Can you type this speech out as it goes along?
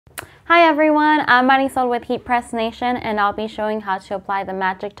Hi everyone, I'm Marisol with Heat Press Nation, and I'll be showing how to apply the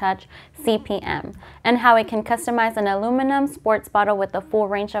MagicTouch CPM and how it can customize an aluminum sports bottle with a full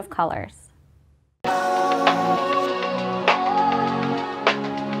range of colors.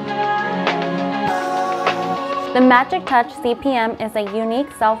 The MagicTouch CPM is a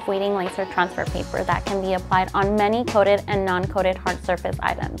unique self-weighting laser transfer paper that can be applied on many coated and non-coated hard surface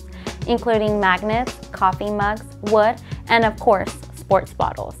items, including magnets, coffee mugs, wood, and of course, sports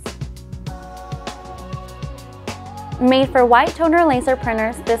bottles. Made for white toner laser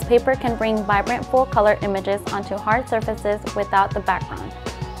printers, this paper can bring vibrant full-color images onto hard surfaces without the background,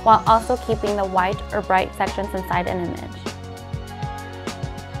 while also keeping the white or bright sections inside an image.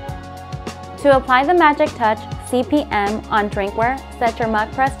 To apply the MagicTouch CPM on drinkware, set your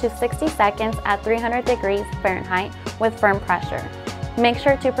mug press to 60 seconds at 300 degrees Fahrenheit with firm pressure. Make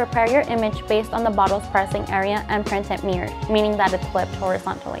sure to prepare your image based on the bottle's pressing area and print it mirrored, meaning that it's flipped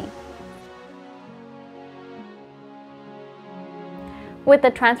horizontally. With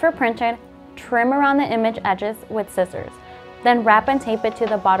the transfer printed, trim around the image edges with scissors. Then wrap and tape it to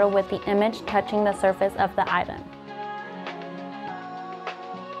the bottle with the image touching the surface of the item.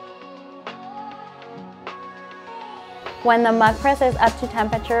 When the mug press is up to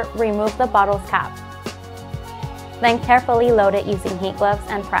temperature, remove the bottle's cap. Then carefully load it using heat gloves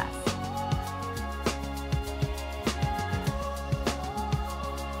and press.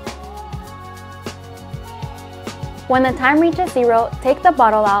 When the time reaches 0, take the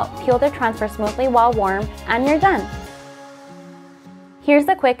bottle out, peel the transfer smoothly while warm, and you're done. Here's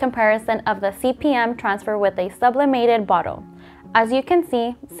a quick comparison of the CPM transfer with a sublimated bottle. As you can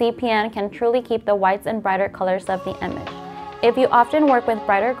see, CPM can truly keep the whites and brighter colors of the image. If you often work with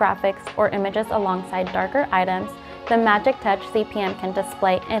brighter graphics or images alongside darker items, the MagicTouch CPM can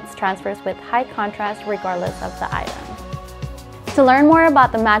display its transfers with high contrast regardless of the item. To learn more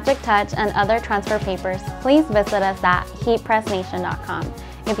about the MagicTouch and other transfer papers, please visit us at heatpressnation.com.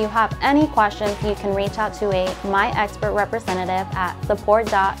 If you have any questions, you can reach out to a My Expert representative at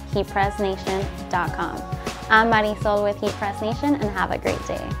support.heatpressnation.com. I'm Marisol with Heat Press Nation, and have a great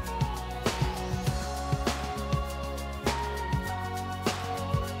day.